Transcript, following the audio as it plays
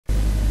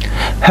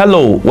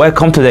Hello,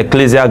 welcome to the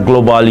Ecclesia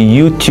Global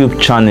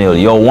YouTube channel,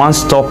 your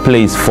one-stop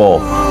place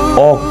for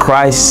all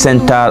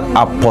Christ-centered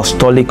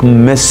apostolic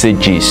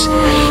messages.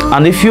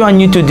 And if you are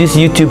new to this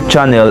YouTube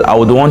channel, I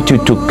would want you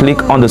to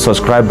click on the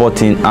subscribe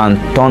button and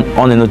turn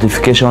on the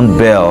notification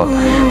bell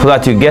so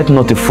that you get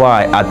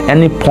notified at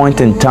any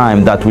point in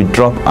time that we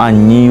drop a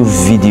new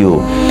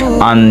video.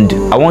 And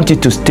I want you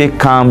to stay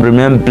calm,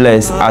 remain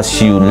blessed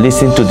as you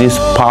listen to this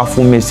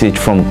powerful message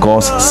from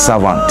God's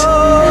servant.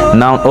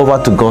 Now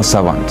over to God's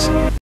servant.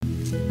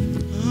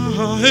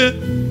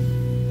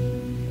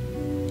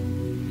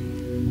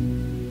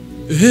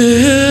 You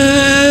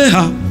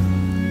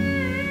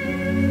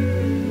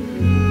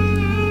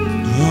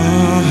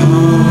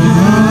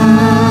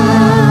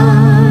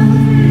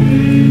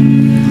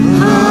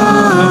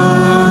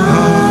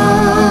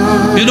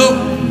know,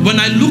 when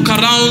I look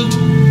around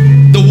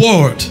the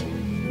world,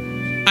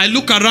 I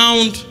look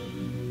around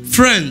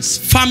friends,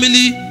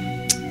 family,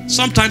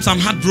 sometimes I'm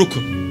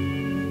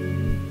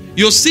heartbroken.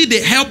 You'll see the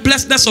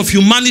helplessness of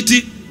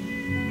humanity.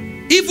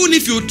 Even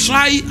if you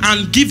try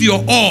and give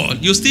your all,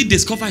 you still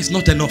discover it's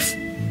not enough.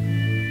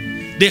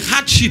 The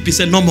hardship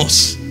is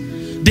enormous.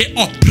 The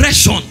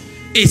oppression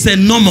is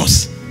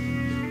enormous.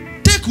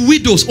 Take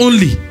widows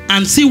only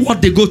and see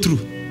what they go through.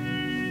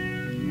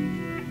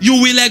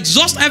 You will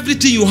exhaust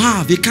everything you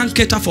have. You can't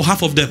cater for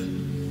half of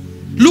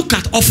them. Look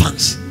at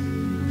orphans.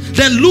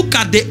 Then look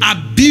at the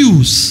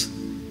abuse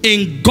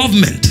in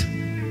government,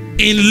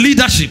 in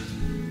leadership.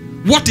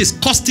 What is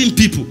costing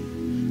people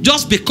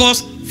just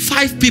because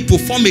 5 people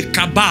form a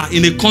cabal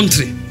in a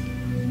country.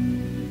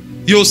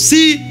 You'll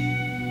see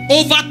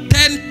over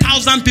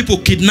 10,000 people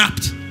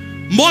kidnapped,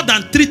 more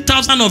than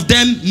 3,000 of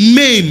them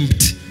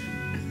maimed.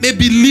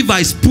 Maybe liver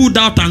is pulled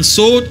out and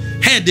sold,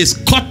 head is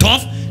cut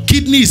off,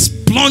 kidney is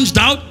plunged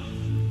out,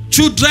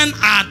 children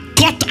are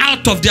cut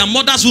out of their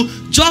mother's womb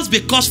just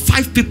because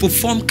 5 people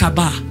form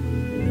cabal,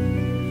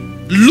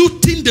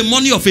 looting the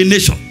money of a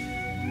nation.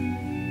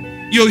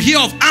 You hear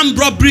of armed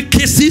robbery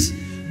cases,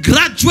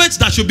 graduates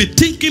that should be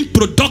thinking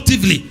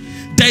productively.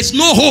 There is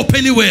no hope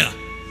anywhere.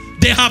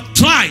 They have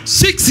tried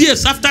 6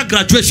 years after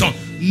graduation,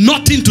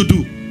 nothing to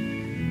do,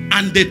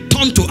 and they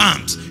turn to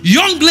arms.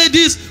 Young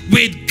ladies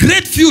with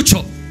great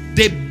future,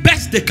 the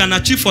best they can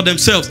achieve for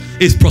themselves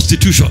is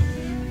prostitution.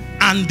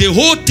 And the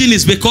whole thing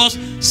is because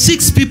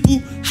 6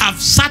 people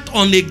have sat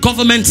on a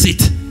government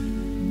seat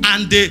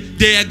and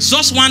they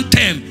exhaust one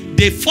term,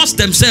 they force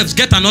themselves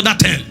get another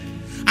term.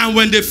 And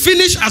when they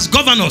finish as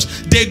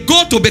governors, they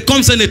go to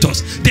become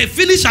senators. They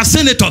finish as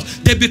senators,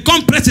 they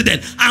become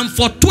president. And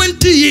for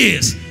 20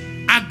 years,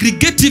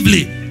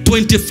 aggregatively,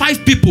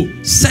 25 people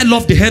sell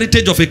off the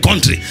heritage of a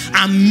country.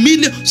 And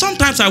millions.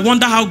 Sometimes I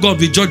wonder how God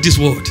will judge this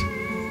world.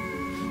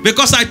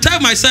 Because I tell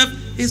myself,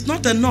 it's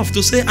not enough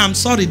to say, I'm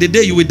sorry the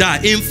day you will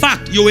die. In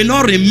fact, you will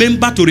not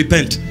remember to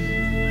repent.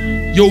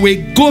 You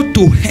will go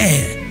to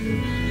hell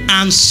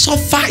and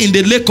suffer in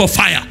the lake of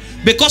fire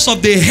because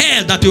of the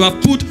hell that you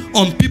have put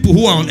on people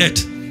who are on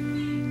earth.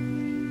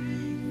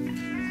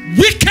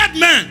 Wicked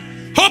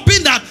men,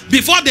 hoping that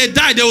before they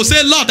die, they will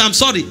say, Lord, I'm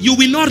sorry. You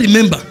will not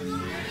remember.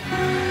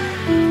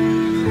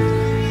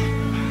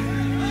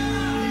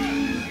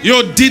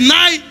 You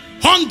deny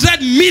 100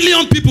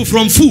 million people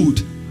from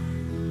food.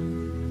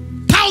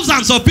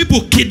 Thousands of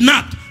people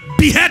kidnapped,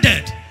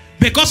 beheaded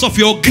because of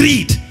your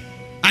greed.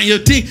 And you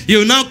think you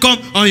will now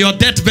come on your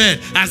deathbed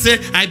and say,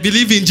 I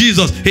believe in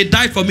Jesus. He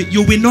died for me.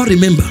 You will not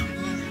remember.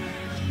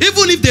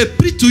 Even if they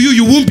preach to you,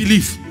 you won't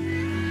believe.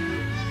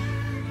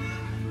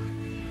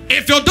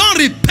 If you don't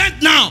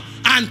repent now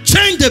and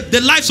change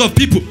the lives of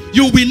people,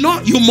 you will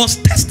not. You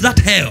must test that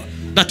hell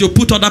that you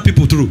put other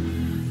people through.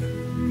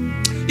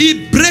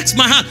 It breaks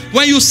my heart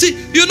when you see,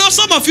 you know,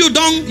 some of you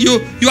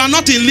you are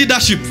not in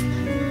leadership.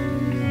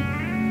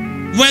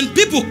 When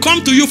people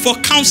come to you for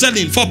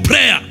counseling, for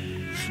prayer,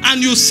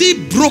 and you see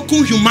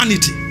broken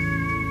humanity,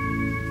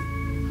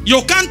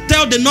 you can't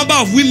tell the number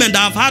of women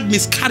that have had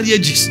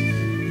miscarriages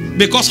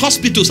because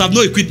hospitals have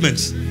no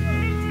equipment.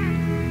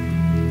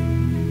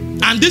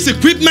 And these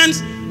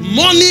equipments,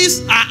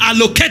 monies are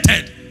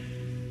allocated,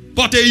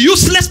 but a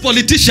useless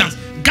politician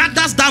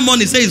gathers that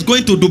money, says he's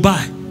going to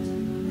Dubai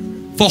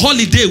for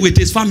holiday with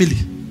his family.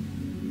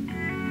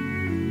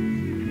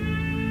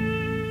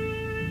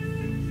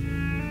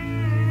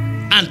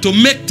 And to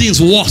make things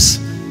worse,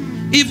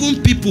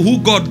 even people who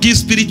God gives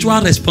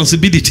spiritual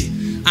responsibility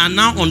are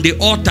now on the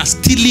altar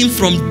stealing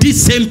from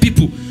these same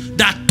people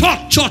that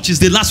thought church is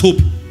the last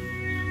hope.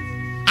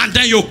 And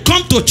then you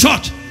come to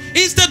church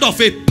instead of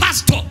a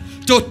pastor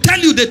to tell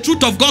you the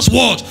truth of God's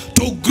word,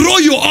 to grow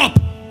you up.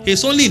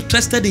 He's only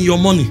interested in your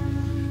money.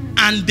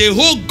 And the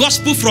whole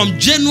gospel from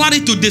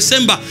January to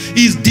December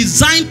is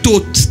designed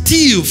to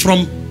steal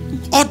from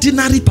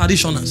ordinary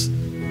parishioners.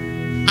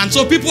 And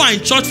so people are in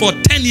church for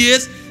 10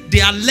 years.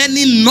 They are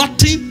learning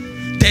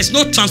nothing. There's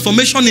no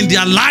transformation in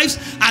their lives.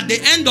 At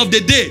the end of the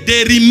day,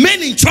 they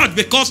remain in church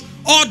because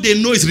all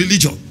they know is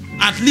religion.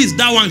 At least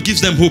that one gives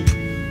them hope.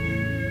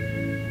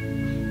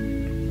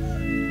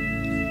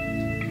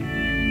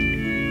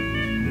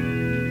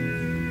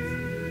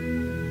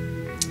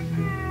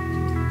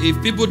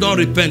 If people don't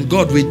repent,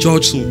 God will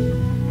judge soon.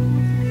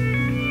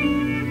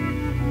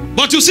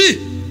 But you see,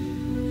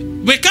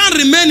 we can't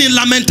remain in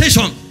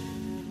lamentation.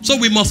 So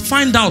we must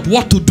find out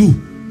what to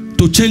do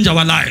to change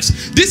our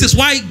lives. This is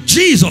why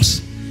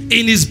Jesus,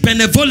 in his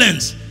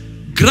benevolence,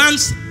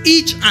 grants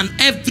each and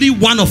every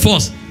one of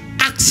us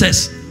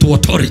access to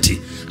authority.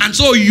 And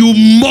so you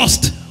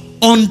must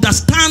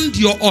understand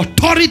your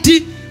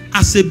authority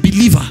as a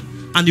believer,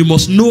 and you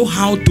must know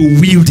how to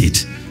wield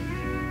it.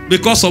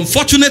 Because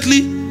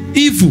unfortunately,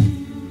 evil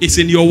is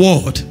in your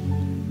world.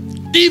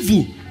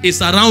 Evil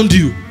is around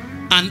you,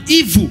 and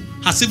evil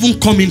has even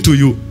come into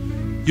you.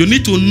 You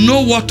need to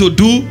know what to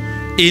do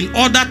in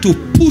order to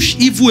push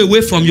evil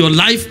away from your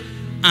life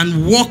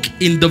and walk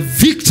in the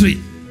victory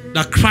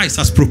that Christ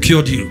has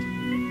procured you.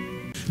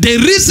 The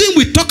reason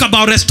we talk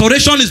about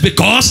restoration is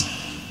because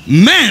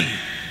men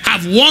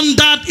have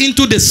wandered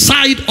into the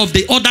side of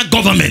the other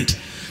government,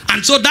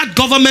 and so that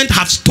government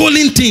have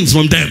stolen things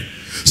from them.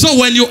 So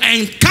when you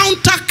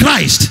encounter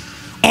Christ,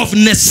 of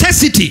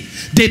necessity,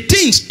 the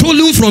things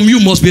stolen from you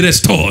must be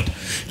restored.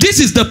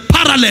 This is the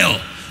parallel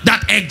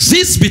that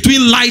exists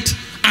between light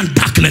and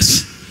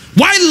darkness.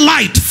 While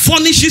light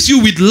furnishes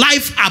you with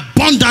life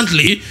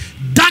abundantly,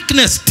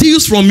 darkness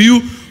steals from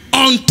you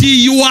until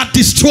you are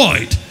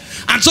destroyed.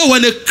 And so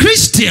when a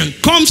Christian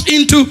comes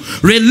into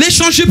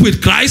relationship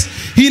with Christ,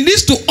 he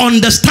needs to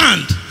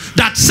understand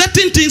that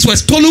certain things were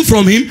stolen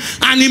from him,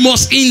 and he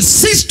must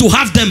insist to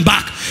have them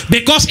back,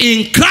 because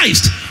in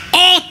Christ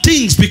all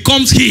things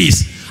becomes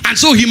his. And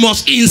so he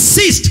must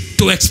insist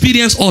to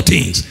experience all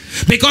things,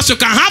 because you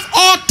can have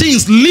all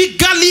things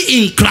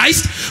legally in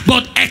Christ,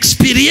 but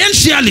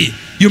experientially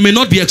you may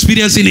not be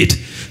experiencing it.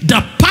 The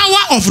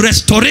power of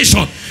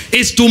restoration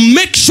is to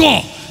make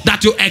sure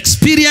that you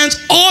experience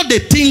all the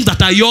things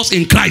that are yours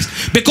in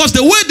Christ. Because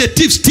the way the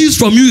thief steals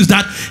from you is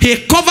that he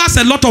covers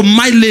a lot of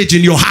mileage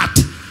in your heart.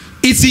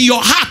 It's in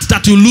your heart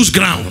that you lose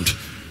ground.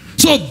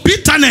 So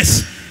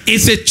bitterness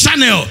is a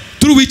channel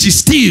through which he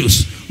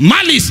steals.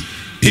 Malice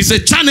is a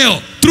channel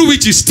through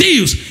which he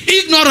steals.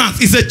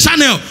 Ignorance is a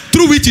channel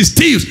through which he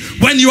steals.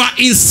 When you are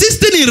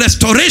insisting in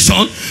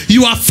restoration,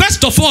 you are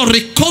first of all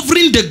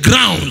recovering the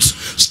grounds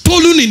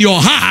stolen in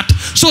your heart,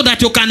 so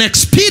that you can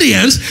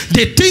experience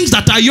the things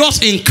that are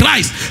yours in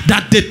Christ,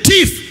 that the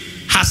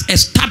thief has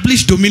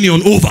established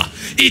dominion over.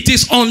 It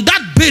is on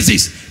that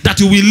basis that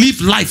you will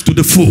live life to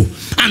the full.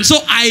 And so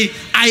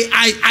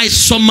I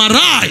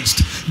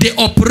summarized the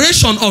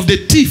operation of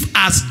the thief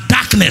as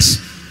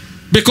darkness,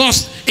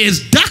 because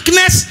it's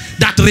darkness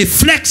that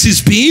reflects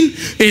his being,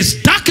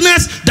 it's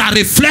darkness that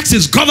reflects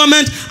his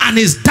government, and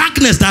it's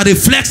darkness that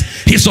reflects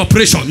his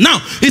operation. Now,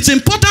 it's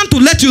important to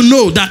let you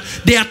know that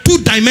there are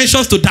two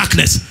dimensions to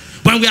darkness.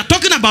 When we are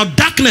talking about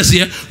darkness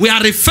here, we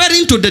are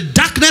referring to the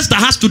darkness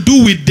that has to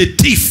do with the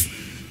thief,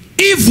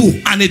 evil,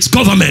 and its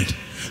government.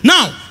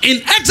 Now, in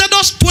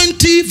Exodus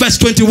 20 verse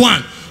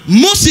 21,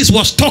 Moses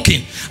was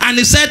talking, and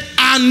he said,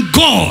 and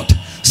God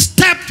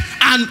stepped,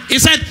 and he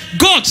said,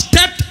 God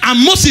stepped,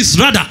 and Moses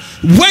rather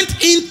went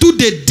into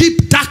the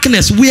deep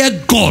darkness where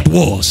God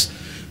was.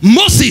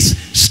 Moses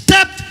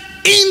stepped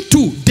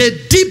into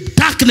the deep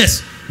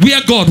darkness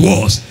where God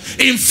was.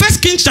 In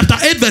 1 Kings chapter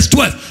 8 verse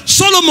 12,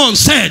 Solomon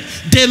said,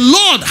 the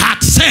Lord had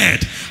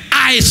said,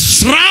 I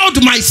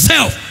shroud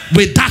myself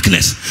with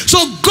darkness. So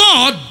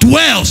God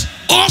dwells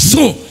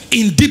also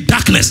in deep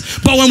darkness.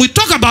 But when we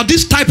talk about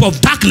this type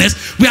of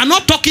darkness, we are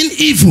not talking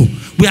evil,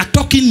 we are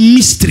talking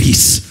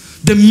mysteries,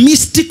 the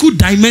mystical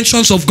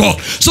dimensions of God,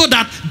 so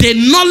that the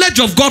knowledge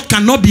of God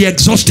cannot be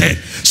exhausted.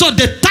 So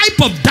the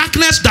type of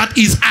darkness that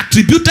is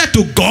attributed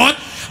to God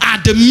are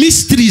the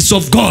mysteries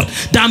of God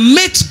that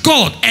makes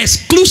God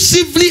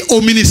exclusively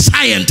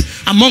omniscient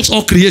amongst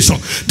all creation.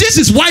 This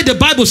is why the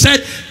Bible said,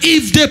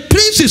 if the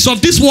princes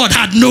of this world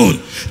had known,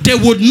 they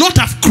would not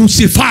have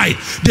crucified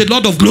the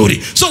Lord of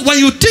glory. So when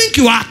you think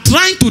you are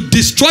trying to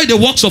destroy the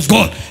works of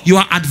God, you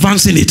are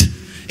advancing it.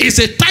 It's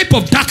a type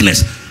of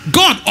darkness.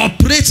 God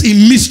operates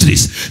in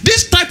mysteries.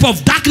 This type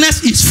of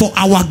darkness is for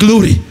our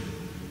glory.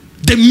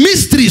 The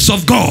mysteries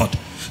of God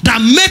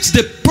that makes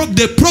the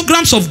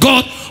programs of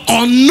God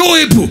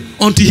unknowable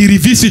until he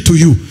reveals it to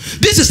you.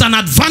 This is an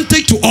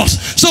advantage to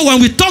us. So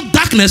when we talk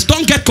darkness,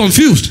 don't get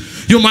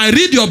confused. You might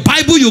read your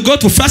Bible, you go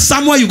to 1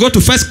 Samuel, you go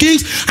to 1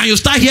 Kings, and you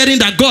start hearing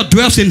that God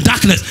dwells in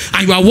darkness,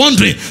 and you are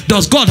wondering,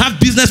 does God have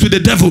business with the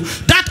devil?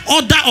 That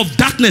order of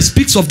darkness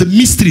speaks of the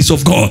mysteries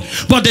of God.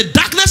 But the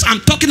darkness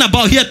I'm talking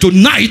about here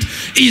tonight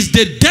is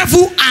the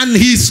devil and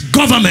his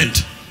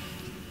government.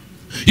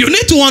 You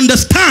need to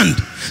understand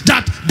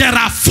that there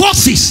are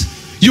forces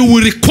you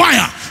will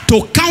require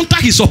to counter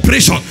his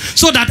operation,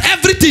 so that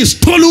everything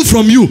stolen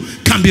from you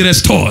can be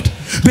restored.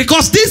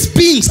 Because these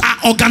beings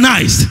are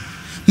organized.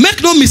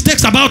 Make no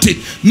mistakes about it.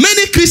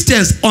 Many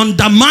Christians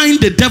undermine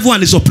the devil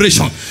and his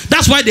operation.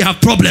 That's why they have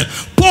problem.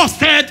 Paul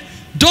said,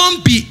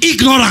 don't be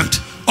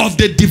ignorant of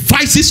the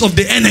devices of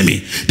the enemy.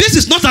 This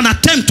is not an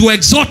attempt to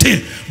exhort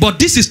him, but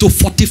this is to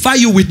fortify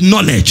you with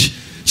knowledge,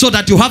 so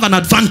that you have an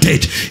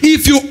advantage.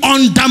 If you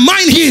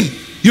undermine him,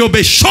 you'll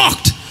be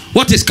shocked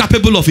what is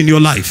capable of in your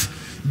life.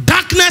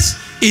 Darkness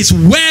is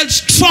well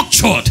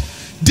structured.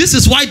 This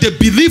is why the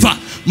believer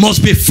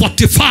must be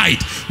fortified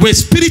with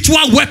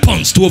spiritual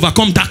weapons to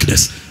overcome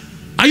darkness.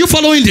 Are you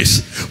following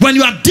this? When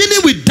you are dealing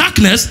with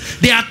darkness,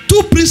 there are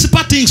two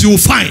principal things you will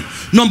find.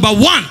 Number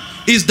one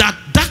is that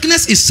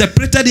darkness is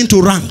separated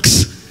into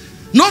ranks.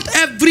 Not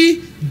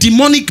every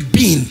demonic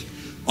being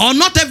or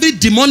not every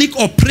demonic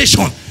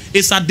operation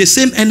is at the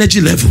same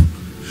energy level.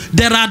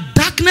 There are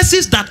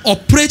darknesses that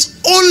operate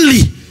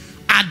only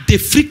at the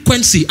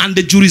frequency and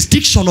the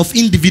jurisdiction of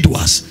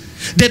individuals.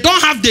 They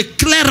don't have the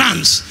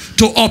clearance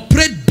to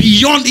operate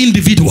beyond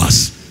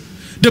individuals.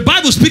 The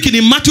Bible speaking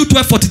in Matthew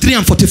 12:43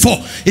 and 44,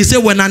 it says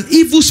when an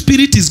evil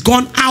spirit is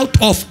gone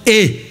out of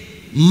a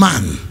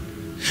man,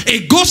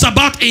 it goes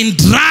about in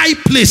dry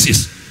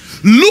places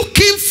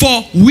looking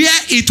for where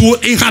it will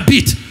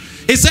inhabit.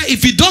 It said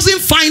if he doesn't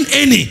find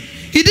any,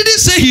 he didn't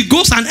say he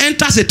goes and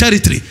enters a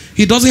territory.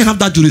 He doesn't have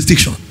that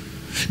jurisdiction.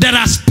 There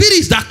are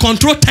spirits that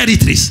control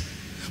territories,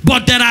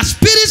 but there are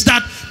spirits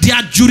that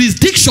their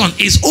jurisdiction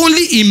is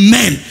only in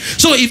men.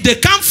 So if they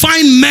can't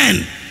find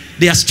men,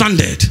 they are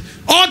stranded.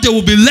 All they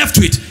will be left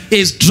with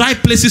is dry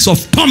places of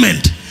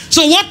torment.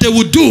 So what they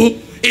will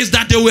do is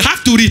that they will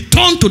have to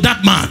return to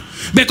that man.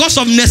 Because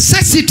of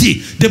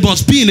necessity, they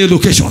must be in a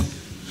location.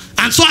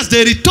 And so as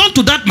they return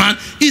to that man,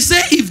 he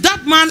said if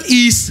that man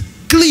is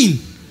clean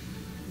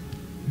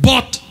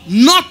but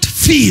not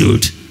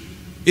filled,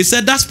 he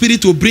said that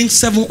spirit will bring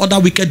 7 other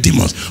wicked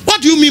demons.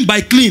 What do you mean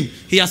by clean?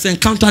 He has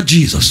encountered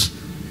Jesus.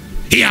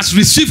 He has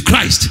received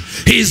Christ.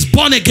 He is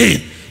born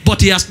again.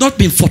 But he has not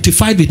been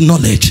fortified with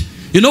knowledge.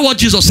 You know what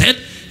Jesus said?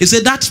 He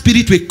said that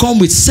spirit will come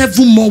with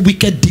 7 more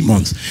wicked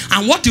demons.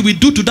 And what he will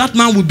do to that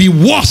man will be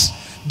worse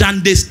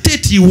than the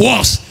state he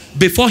was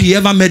before he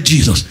ever met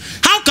Jesus.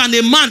 How can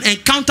a man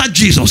encounter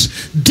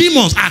Jesus?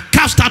 Demons are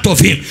cast out of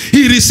him.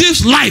 He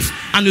receives life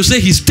and you say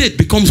his state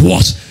becomes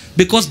worse.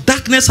 Because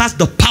darkness has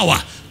the power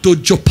to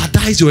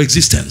jeopardize your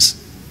existence.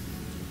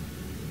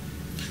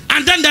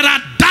 And then there are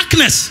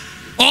darkness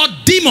or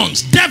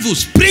demons,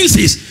 devils,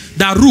 princes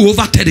that rule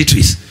over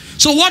territories.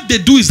 So what they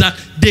do is that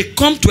they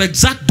come to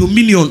exact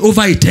dominion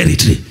over a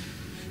territory.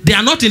 They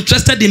are not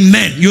interested in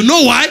men. You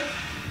know why?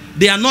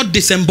 They are not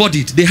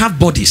disembodied. They have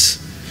bodies.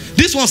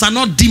 These ones are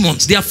not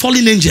demons. They are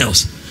fallen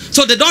angels.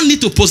 So they don't need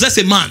to possess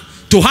a man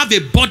to have a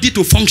body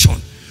to function.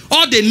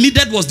 All they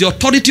needed was the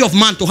authority of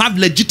man to have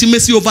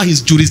legitimacy over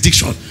his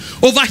jurisdiction,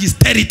 over his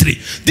territory.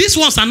 These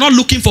ones are not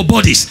looking for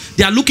bodies.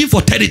 They are looking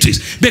for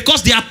territories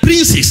because they are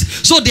princes.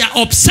 So their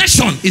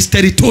obsession is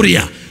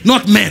territorial,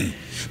 not men.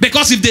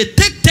 Because if they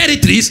take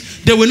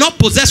territories, they will not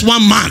possess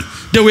one man.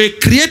 They will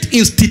create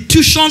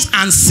institutions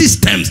and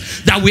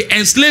systems that will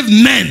enslave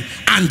men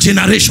and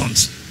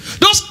generations.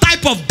 Those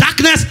type of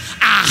darkness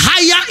are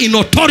higher in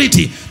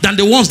authority than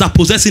the ones that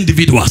possess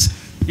individuals.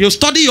 You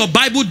study your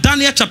Bible,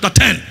 Daniel chapter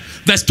 10,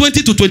 verse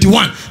 20 to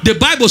 21. The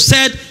Bible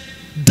said,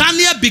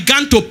 Daniel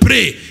began to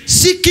pray,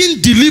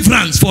 seeking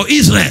deliverance for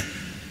Israel.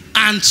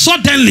 And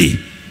suddenly,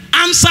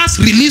 answers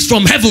released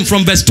from heaven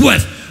from verse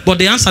 12. But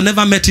the answer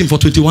never met him for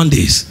 21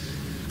 days.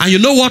 And you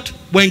know what?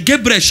 When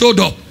Gabriel showed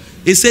up,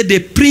 he said, the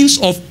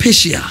prince of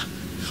Persia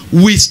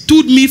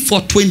withstood me for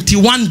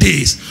 21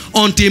 days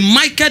until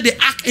Michael the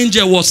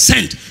archangel was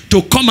sent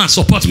to come and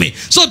support me.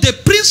 So the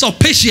prince of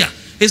Persia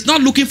is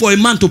not looking for a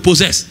man to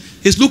possess.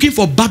 He's looking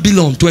for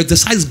Babylon to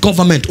exercise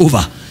government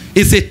over.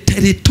 It's a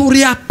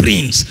territorial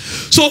prince.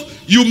 So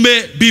you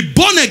may be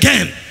born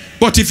again,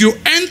 but if you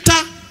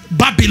enter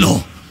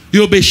Babylon,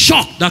 you'll be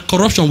shocked that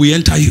corruption will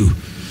enter you.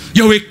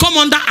 You will come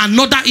under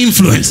another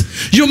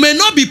influence. You may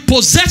not be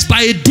possessed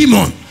by a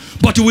demon,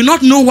 but you will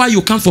not know why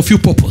you can't fulfill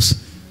purpose.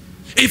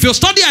 If you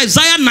study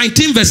Isaiah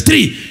 19 verse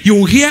 3, you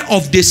will hear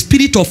of the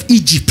spirit of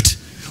Egypt.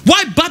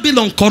 Why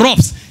Babylon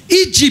corrupts?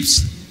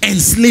 Egypt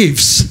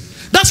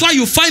enslaves. That's why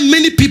you find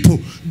many people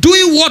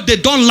doing what they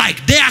don't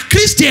like. They are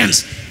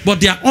Christians, but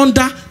they are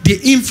under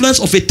the influence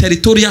of a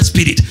territorial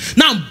spirit.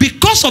 Now,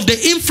 because of the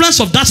influence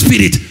of that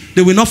spirit,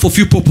 they will not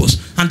fulfill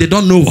purpose, and they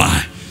don't know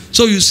why.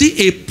 So you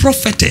see, a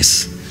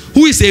prophetess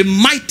who is a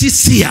mighty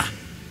seer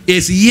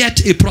is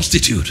yet a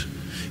prostitute.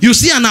 You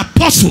see an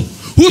apostle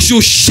who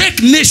should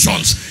shake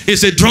nations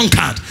is a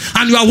drunkard.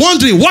 And you are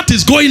wondering what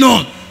is going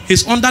on.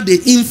 He's under the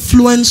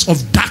influence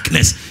of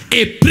darkness.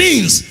 A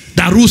prince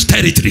that rules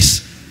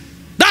territories.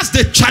 That's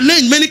the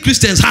challenge many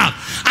Christians have.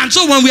 And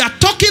so when we are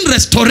talking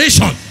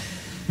restoration,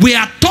 we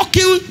are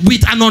talking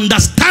with an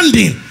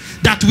understanding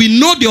that we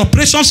know the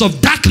operations of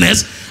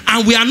darkness,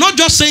 and we are not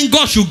just saying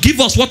God should give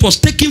us what was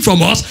taken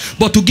from us,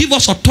 but to give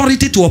us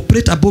authority to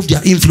operate above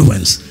their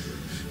influence.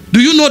 Do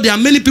you know there are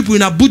many people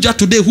in Abuja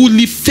today who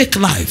live fake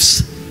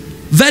lives?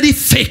 Very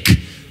fake.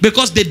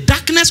 Because the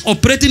darkness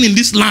operating in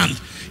this land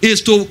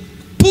is to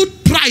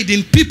put pride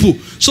in people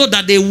so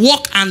that they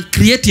walk and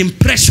create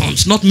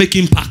impressions, not make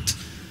impact.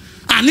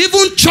 And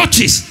even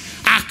churches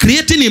are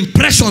creating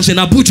impressions in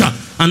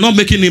Abuja and not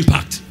making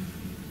impact.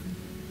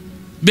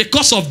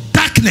 Because of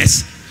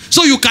darkness.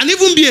 So you can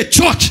even be a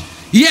church,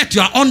 yet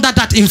you are under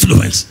that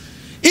influence.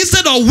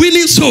 Instead of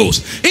winning souls,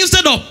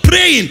 instead of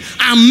praying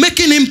and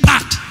making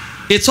impact,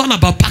 it's all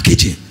about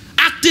packaging.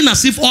 Acting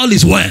as if all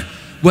is well.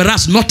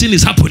 whereas nothing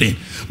is happening.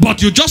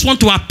 But you just want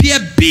to appear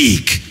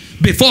big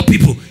before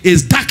people.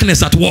 Is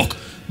darkness at work.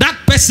 That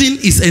person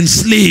is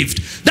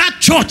enslaved. That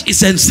church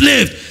is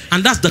enslaved.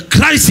 And that's the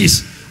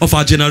crisis of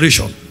our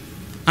generation.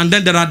 And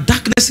then there are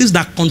darknesses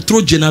that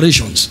control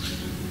generations.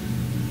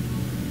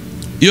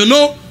 You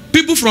know,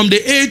 people from the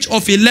age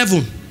of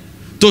 11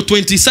 to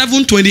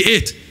 27,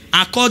 28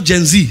 are called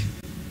Gen Z.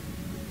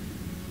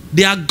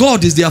 Their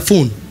God is their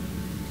phone.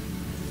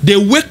 They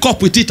wake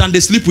up with it and they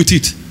sleep with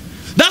it.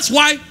 That's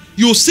why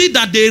you see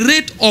that the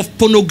rate of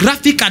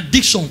pornographic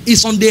addiction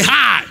is on the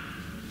high.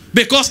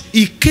 Because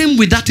it came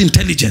with that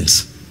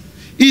intelligence.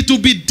 It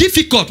will be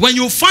difficult when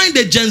you find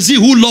a Gen Z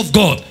who love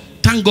God.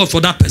 Thank God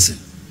for that person.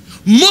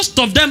 Most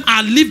of them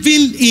are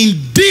living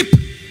in deep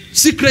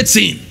secret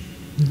sin.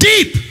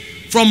 Deep.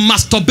 From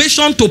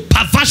masturbation to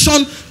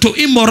perversion to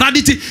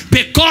immorality.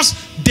 Because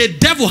the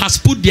devil has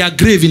put their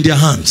grave in their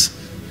hands.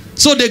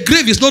 So the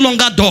grave is no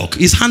longer dug.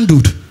 It's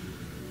handled.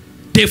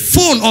 The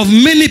phone of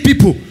many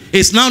people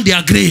is now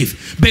their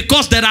grave.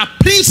 Because there are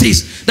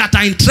princes that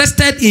are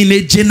interested in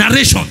a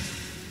generation.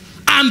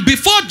 And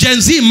before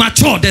Gen Z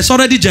mature, there's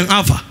already Gen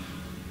Alpha.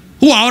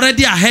 Who are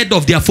already ahead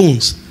of their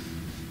phones.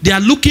 They are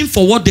looking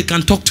for what they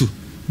can talk to.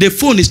 The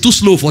phone is too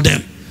slow for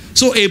them.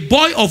 So a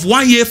boy of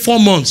 1 year, 4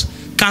 months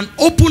can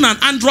open an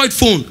Android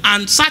phone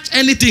and search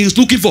anything he's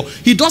looking for.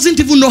 He doesn't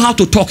even know how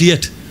to talk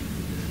yet.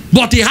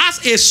 But he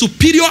has a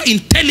superior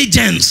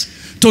intelligence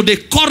to the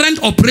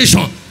current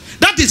operation.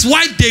 That is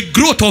why the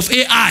growth of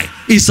AI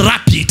is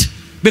rapid.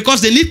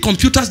 Because they need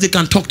computers they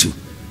can talk to.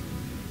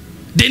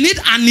 They need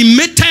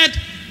animated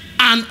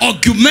and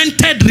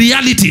augmented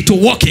reality to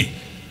work in.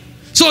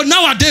 So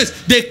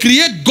nowadays, they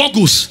create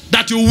goggles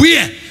that you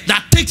wear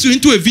that takes you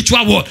into a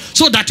virtual world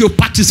so that you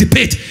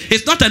participate.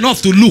 It's not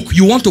enough to look.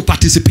 You want to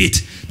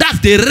participate. That's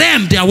the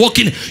realm they are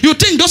working in. You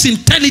think those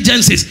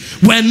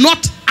intelligences were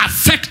not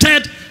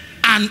affected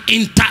and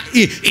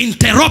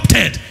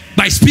interrupted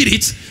by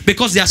spirits?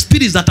 Because they are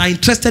spirits that are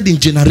interested in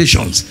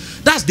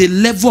generations. That's the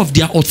level of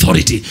their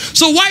authority.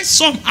 So why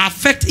some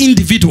affect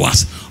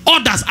individuals,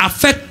 others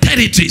affect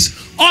territories,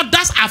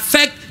 others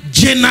affect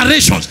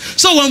generations.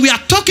 So when we are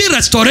talking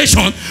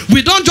restoration,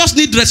 we don't just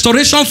need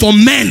restoration for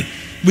men.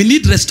 We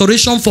need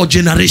restoration for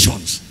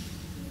generations.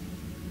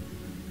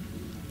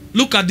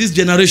 Look at this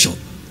generation.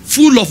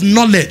 Full of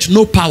knowledge,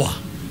 no power.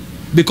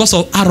 Because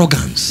of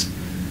arrogance.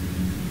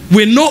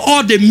 We know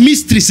all the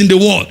mysteries in the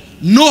world.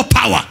 No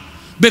power.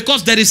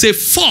 Because there is a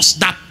force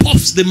that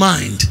puffs the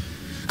mind.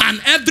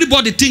 And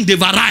everybody thinks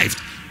they've arrived.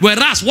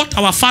 Whereas what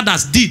our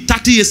fathers did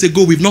 30 years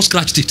ago, we've not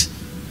scratched it.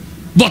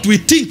 But we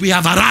think we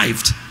have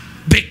arrived.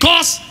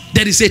 Because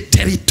there is a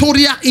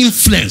territorial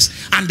influence.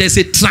 And there's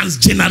a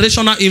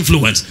transgenerational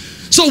influence.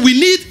 So we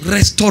need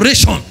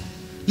restoration.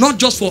 Not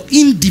just for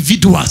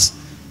individuals,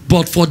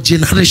 but for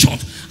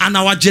generations. And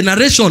our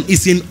generation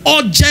is in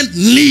urgent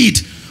need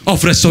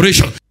of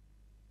restoration.